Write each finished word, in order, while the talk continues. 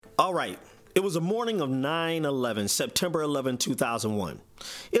All right. It was a morning of 9/11, September 11, 2001.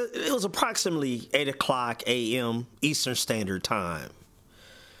 It was approximately 8 o'clock a.m. Eastern Standard Time.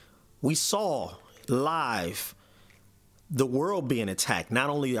 We saw live the world being attacked, not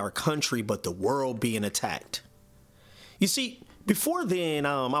only our country, but the world being attacked. You see, before then,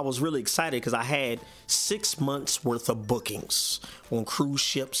 I was really excited because I had 6 months worth of bookings on cruise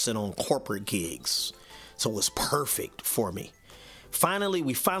ships and on corporate gigs. So it was perfect for me.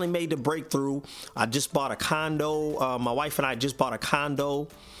 We finally made the breakthrough. I just bought a condo. My wife and I just bought a condo.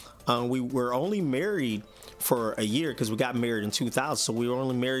 We were only married for a year because we got married in 2000. So we were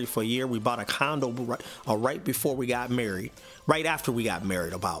only married for a year. We bought a condo right before we got married, right after we got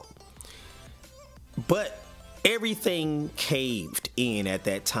married about. But everything caved in at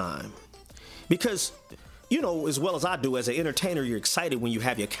that time because, you know, as well as I do as an entertainer, you're excited when you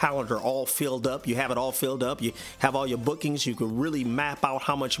have your calendar all filled up. You have it all filled up. You have all your bookings. You can really map out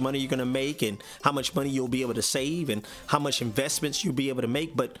how much money you're going to make and how much money you'll be able to save and how much investments you'll be able to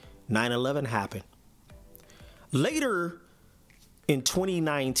make. But 9/11 happened. Later in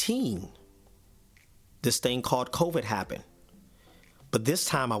 2019, this thing called COVID happened. But this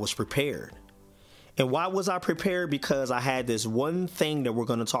time I was prepared. And why was I prepared? Because I had this one thing that we're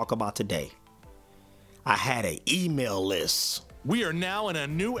going to talk about today. I had an email list. We are now in a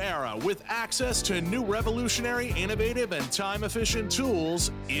new era with access to new revolutionary, innovative, and time-efficient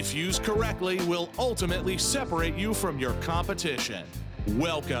tools, if used correctly, will ultimately separate you from your competition.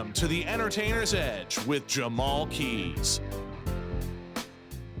 Welcome to the Entertainer's Edge with Jamal Keys.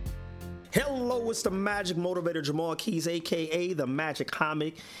 Hello, it's the Magic Motivator Jamal Keys, a.k.a. the Magic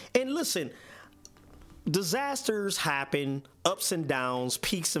Comic. And listen, disasters happen, ups and downs,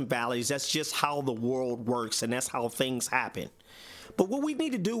 peaks and valleys. That's just how the world works, and that's how things happen. But what we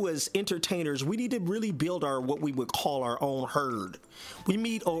need to do as entertainers, we need to really build what we would call our own herd. We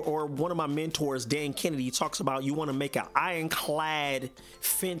meet, or one of my mentors, Dan Kennedy, talks about you want to make an ironclad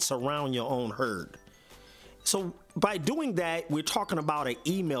fence around your own herd. So by doing that, we're talking about an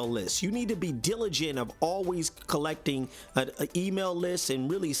email list. You need to be diligent of always collecting an email list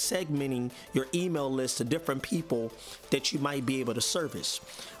and really segmenting your email list to different people that you might be able to service.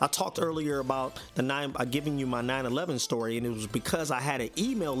 I talked earlier about giving you my 9/11 story, and it was because I had an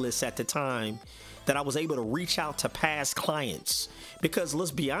email list at the time that I was able to reach out to past clients. Because let's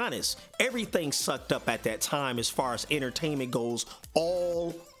be honest, everything sucked up at that time as far as entertainment goes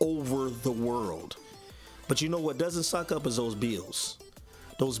all over the world. But you know what doesn't suck up is those bills.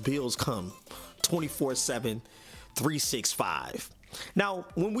 Those bills come 24/7, 365. Now,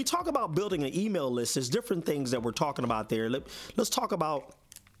 when we talk about building an email list, there's different things that we're talking about there. Let's talk about,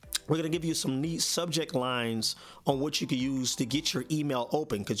 we're going to give you some neat subject lines on what you can use to get your email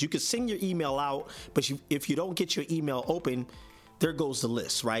open. Because you can send your email out, but if you don't get your email open, there goes the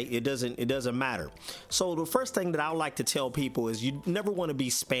list, right? It doesn't matter. So the first thing that I would like to tell people is you never want to be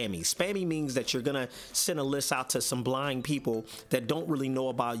spammy. Spammy means that you're going to send a list out to some blind people that don't really know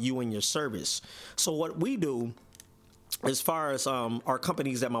about you and your service. So what we do, as far as our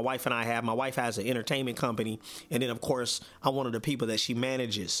companies that my wife and I have, my wife has an entertainment company, and then of course I'm one of the people that she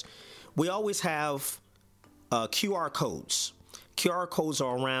manages. We always have QR codes. QR codes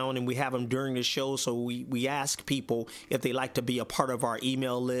are around, and we have them during the show, so we ask people if they like to be a part of our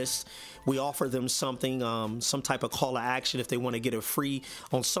email list. We offer them something, some type of call to action if they want to get a free,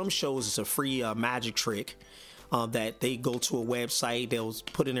 on some shows it's a free magic trick that they go to a website, they'll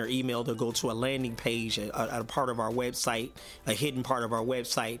put in their email, they'll go to a landing page, a part of our website, a hidden part of our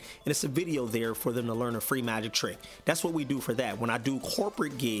website, and it's a video there for them to learn a free magic trick. That's what we do for that. When I do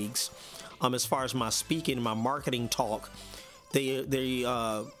corporate gigs, as far as my speaking, my marketing talk, They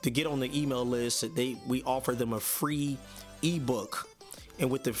to get on the email list, we offer them a free ebook,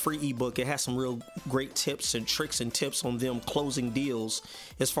 and with the free ebook, it has some real great tips and tricks and tips on them closing deals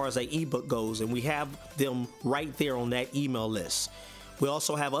as far as that ebook goes, and we have them right there on that email list. We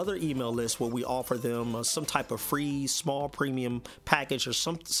also have other email lists where we offer them some type of free small premium package or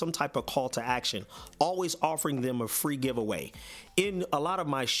some type of call to action, always offering them a free giveaway. In a lot of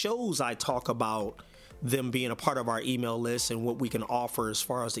my shows, I talk about them being a part of our email list and what we can offer as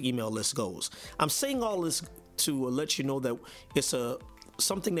far as the email list goes. I'm saying all this to let you know that it's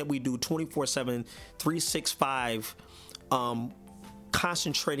something that we do 24/7, 365,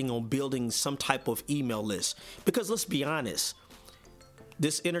 concentrating on building some type of email list. Because let's be honest,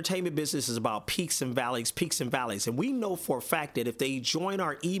 this entertainment business is about peaks and valleys. And we know for a fact that if they join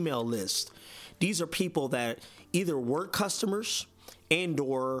our email list, these are people that either were customers and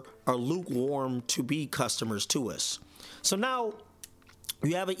or are lukewarm to be customers to us. So now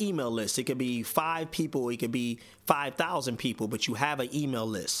You have an email list. It could be 5 people, it could be 5,000 people, but you have an email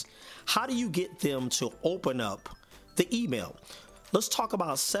list. How do you get them to open up the email? Let's talk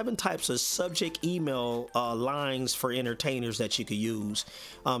about 7 types of subject email lines for entertainers that you could use.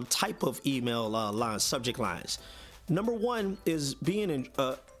 Type of email lines, subject lines. Number 1 is being in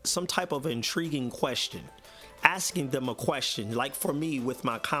some type of intriguing question. Asking them a question. Like for me with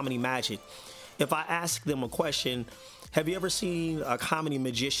my Comedy Magic, if I ask them a question, have you ever seen a comedy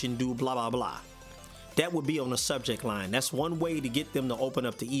magician do blah, blah, blah? That would be on the subject line. That's one way to get them to open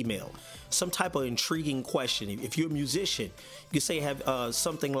up the email. Some type of intriguing question. If you're a musician, you could say have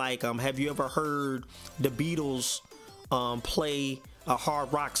something like, have you ever heard the Beatles play a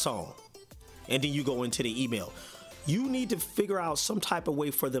hard rock song? And then you go into the email. You need to figure out some type of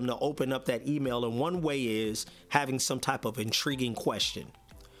way for them to open up that email. And one way is having some type of intriguing question.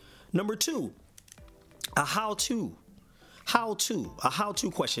 Number 2, a how-to. A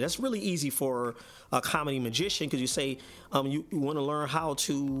how-to question. That's really easy for a comedy magician because you say you want to learn how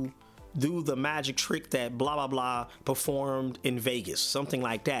to do the magic trick that blah, blah, blah performed in Vegas, something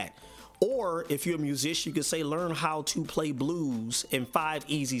like that. Or if you're a musician, you could say learn how to play blues in 5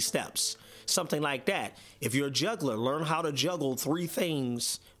 easy steps, something like that. If you're a juggler, learn how to juggle 3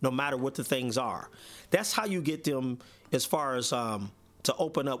 things no matter what the things are. That's how you get them as far as to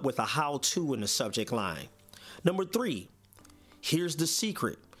open up with a how-to in the subject line. Number 3, here's the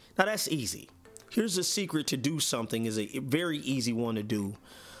secret. Now that's easy. Here's the secret to do something is a very easy one to do,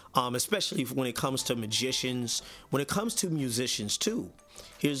 especially when it comes to magicians, when it comes to musicians too.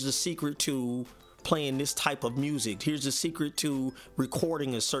 Here's the secret to playing this type of music. Here's the secret to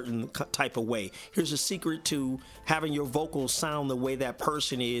recording a certain type of way. Here's the secret to having your vocals sound the way that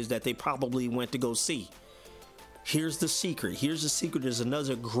person is that they probably went to go see. Here's the secret. Here's the secret is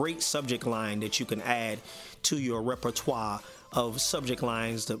another great subject line that you can add to your repertoire of subject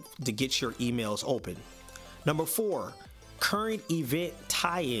lines to get your emails open. Number 4, current event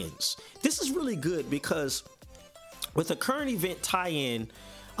tie-ins. This is really good because with a current event tie-in,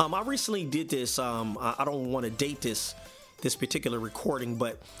 I recently did this. I don't want to date this particular recording,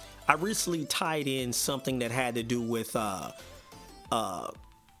 but I recently tied in something that had to do with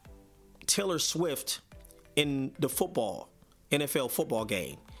Taylor Swift in the NFL football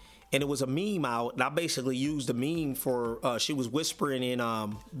game. And it was a meme out, and I basically used the meme for, she was whispering in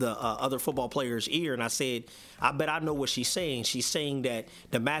the other football player's ear, and I said, I bet I know what she's saying. She's saying that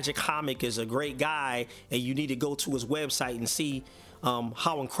the Magic Comic is a great guy, and you need to go to his website and see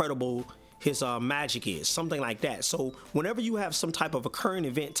how incredible his magic is, something like that. So whenever you have some type of a current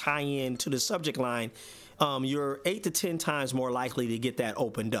event tie-in to the subject line, you're 8 to 10 times more likely to get that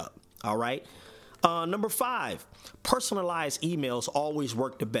opened up, all right? Number 5, personalized emails always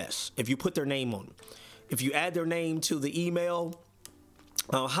work the best if you put their name on them. If you add their name to the email,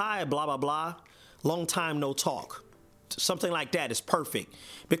 hi, blah, blah, blah, long time no talk. Something like that is perfect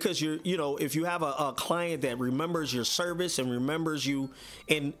because if you have a client that remembers your service and remembers you,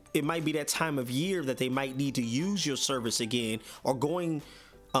 and it might be that time of year that they might need to use your service again, or going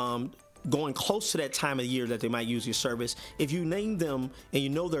close to that time of year that they might use your service. If you name them and you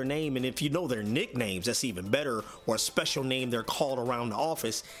know their name, and if you know their nicknames, that's even better, or a special name they're called around the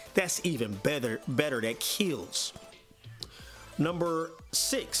office, that's even better, that kills. Number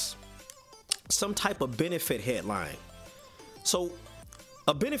 6, some type of benefit headline. So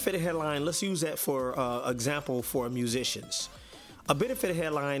a benefit headline, let's use that for example for musicians. A benefit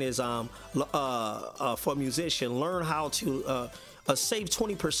headline is for a musician, learn how to save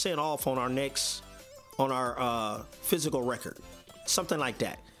 20% off on our physical record, something like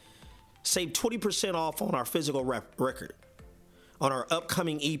that. Save 20% off on our physical record, on our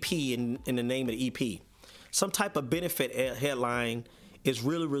upcoming EP in the name of the EP. Some type of benefit headline is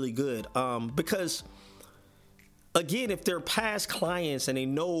really, really good because, again, if they're past clients and they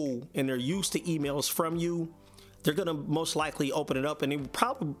know and they're used to emails from you, they're going to most likely open it up. And they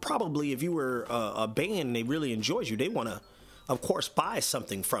probably, if you were a band and they really enjoyed you, they want to, of course, buy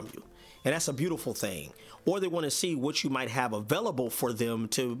something from you. And that's a beautiful thing. Or they want to see what you might have available for them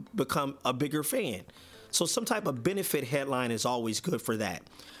to become a bigger fan. So some type of benefit headline is always good for that.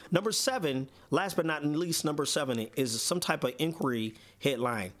 Number 7, last but not least, number 7 is some type of inquiry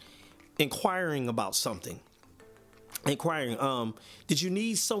headline. Inquiring about something. Inquiring, did you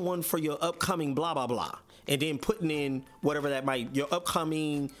need someone for your upcoming blah, blah, blah? And then putting in whatever that might, your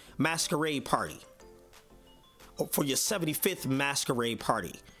upcoming masquerade party. Or for your 75th masquerade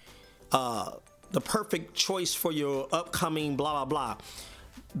party. The perfect choice for your upcoming blah, blah, blah.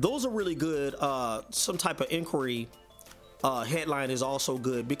 Those are really good. Some type of inquiry headline is also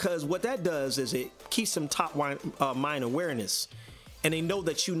good because what that does is it keeps some top mind awareness. and they know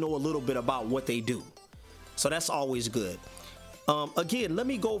that you know a little bit about what they do. So that's always good. Again, let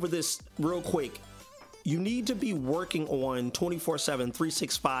me go over this real quick. You need to be working on 24/7,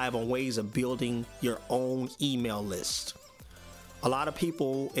 365 on ways of building your own email list. A lot of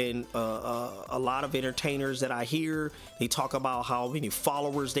people and a lot of entertainers that I hear, they talk about how many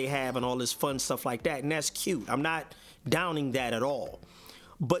followers they have and all this fun stuff like that. And that's cute. I'm not downing that at all.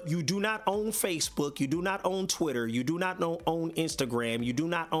 But you do not own Facebook. You do not own Twitter. You do not own Instagram. You do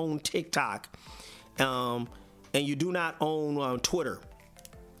not own TikTok. And you do not own Twitter.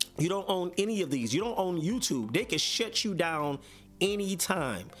 You don't own any of these. You don't own YouTube. They can shut you down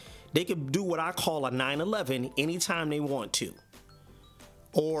anytime. They can do what I call a 9/11 anytime they want to.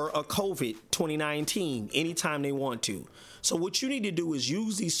 Or a COVID 2019 anytime they want to. So what you need to do is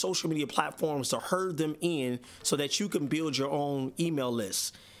use these social media platforms to herd them in so that you can build your own email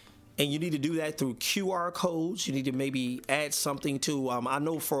list. And you need to do that through QR codes. You need to maybe add something to, I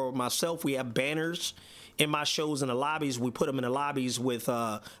know for myself, we have banners in my shows in the lobbies. We put them in the lobbies with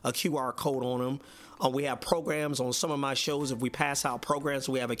a QR code on them. We have programs on some of my shows. If we pass out programs,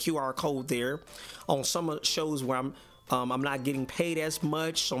 we have a QR code there. On some of the shows where I'm not getting paid as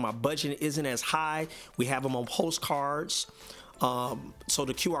much, so my budget isn't as high, we have them on postcards. So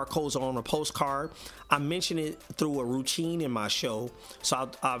the QR codes are on a postcard. I mention it through a routine in my show. So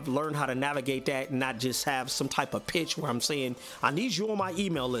I've learned how to navigate that and not just have some type of pitch where I'm saying, I need you on my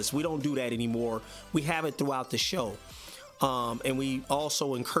email list. We don't do that anymore. We have it throughout the show. And we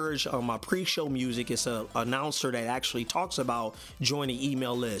also encourage my pre-show music. It's an announcer that actually talks about joining the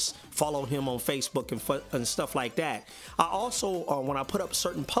email list. Follow him on Facebook and stuff like that. I also, when I put up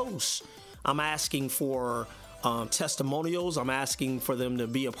certain posts, I'm asking for testimonials. I'm asking for them to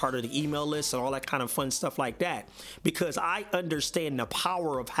be a part of the email list and all that kind of fun stuff like that. Because I understand the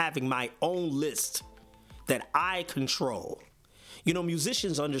power of having my own list that I control. You know,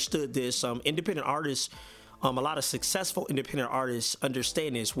 musicians understood this. Independent artists, a lot of successful independent artists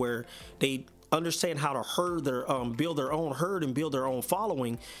understand this, where they understand how to herd their, build their own herd and build their own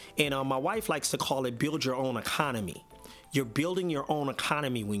following. And my wife likes to call it build your own economy. You're building your own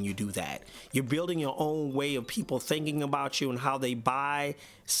economy when you do that. You're building your own way of people thinking about you and how they buy,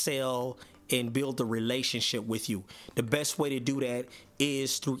 sell, and build the relationship with you. The best way to do that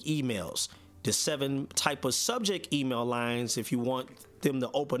is through emails. The 7 type of subject email lines, if you want them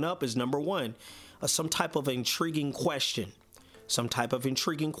to open up, is number 1. Some type of intriguing question. Some type of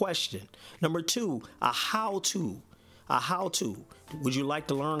intriguing question. Number 2, a how-to. A how-to. Would you like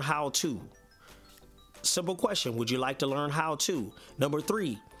to learn how to? Simple question. Would you like to learn how to? Number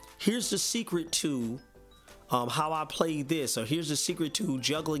 3, here's the secret to how I play this. Or here's the secret to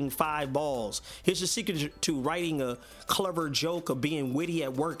juggling 5 balls. Here's the secret to writing a clever joke or being witty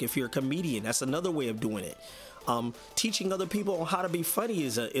at work if you're a comedian. That's another way of doing it. Teaching other people on how to be funny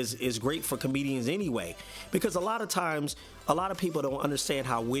is great for comedians anyway, because a lot of times, a lot of people don't understand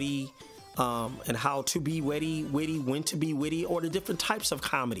how witty and how to be witty, when to be witty, or the different types of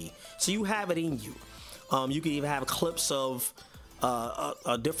comedy. So you have it in you. You can even have clips of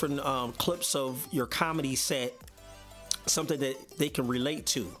different clips of your comedy set, something that they can relate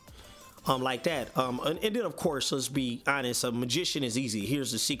to. Like that. And then, of course, let's be honest, a magician is easy.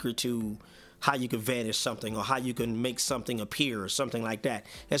 Here's the secret to how you can vanish something or how you can make something appear or something like that.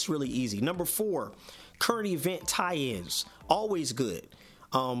 That's really easy. Number 4, current event tie-ins. Always good.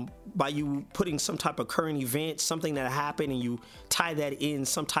 By you putting some type of current event, something that happened, and you tie that in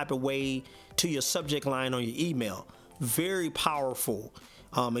some type of way to your subject line on your email. Very powerful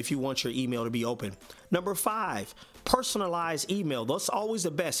if you want your email to be open. Number 5, personalized email. That's always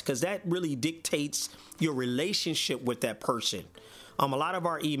the best because that really dictates your relationship with that person. A lot of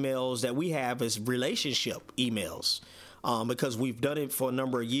our emails that we have is relationship emails because we've done it for a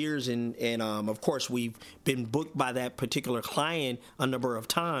number of years. And of course, we've been booked by that particular client a number of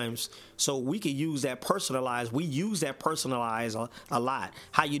times. So we can use that personalized. We use that personalized a lot.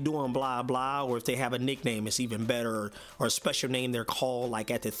 How you doing, blah, blah. Or if they have a nickname, it's even better. Or a special name they're called, like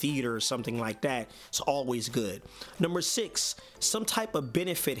at the theater or something like that. It's always good. Number 6, some type of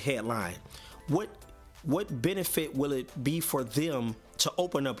benefit headline. What benefit will it be for them to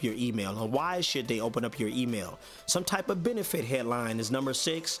open up your email, and why should they open up your email? Some type of benefit headline is number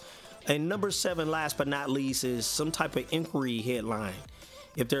 6. And number 7, last but not least, is some type of inquiry headline.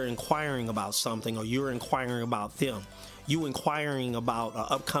 If they're inquiring about something or you're inquiring about them, you inquiring about an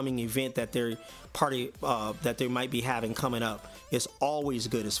upcoming event that they're that they might be having coming up, is always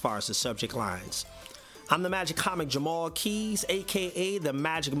good as far as the subject lines. I'm the Magic Comic Jamal Keys, aka the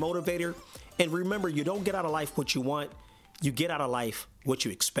Magic Motivator. And remember, you don't get out of life what you want, you get out of life what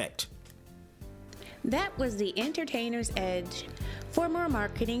you expect. That was the Entertainer's Edge. For more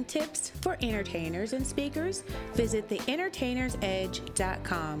marketing tips for entertainers and speakers, visit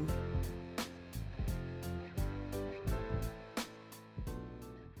theentertainersedge.com.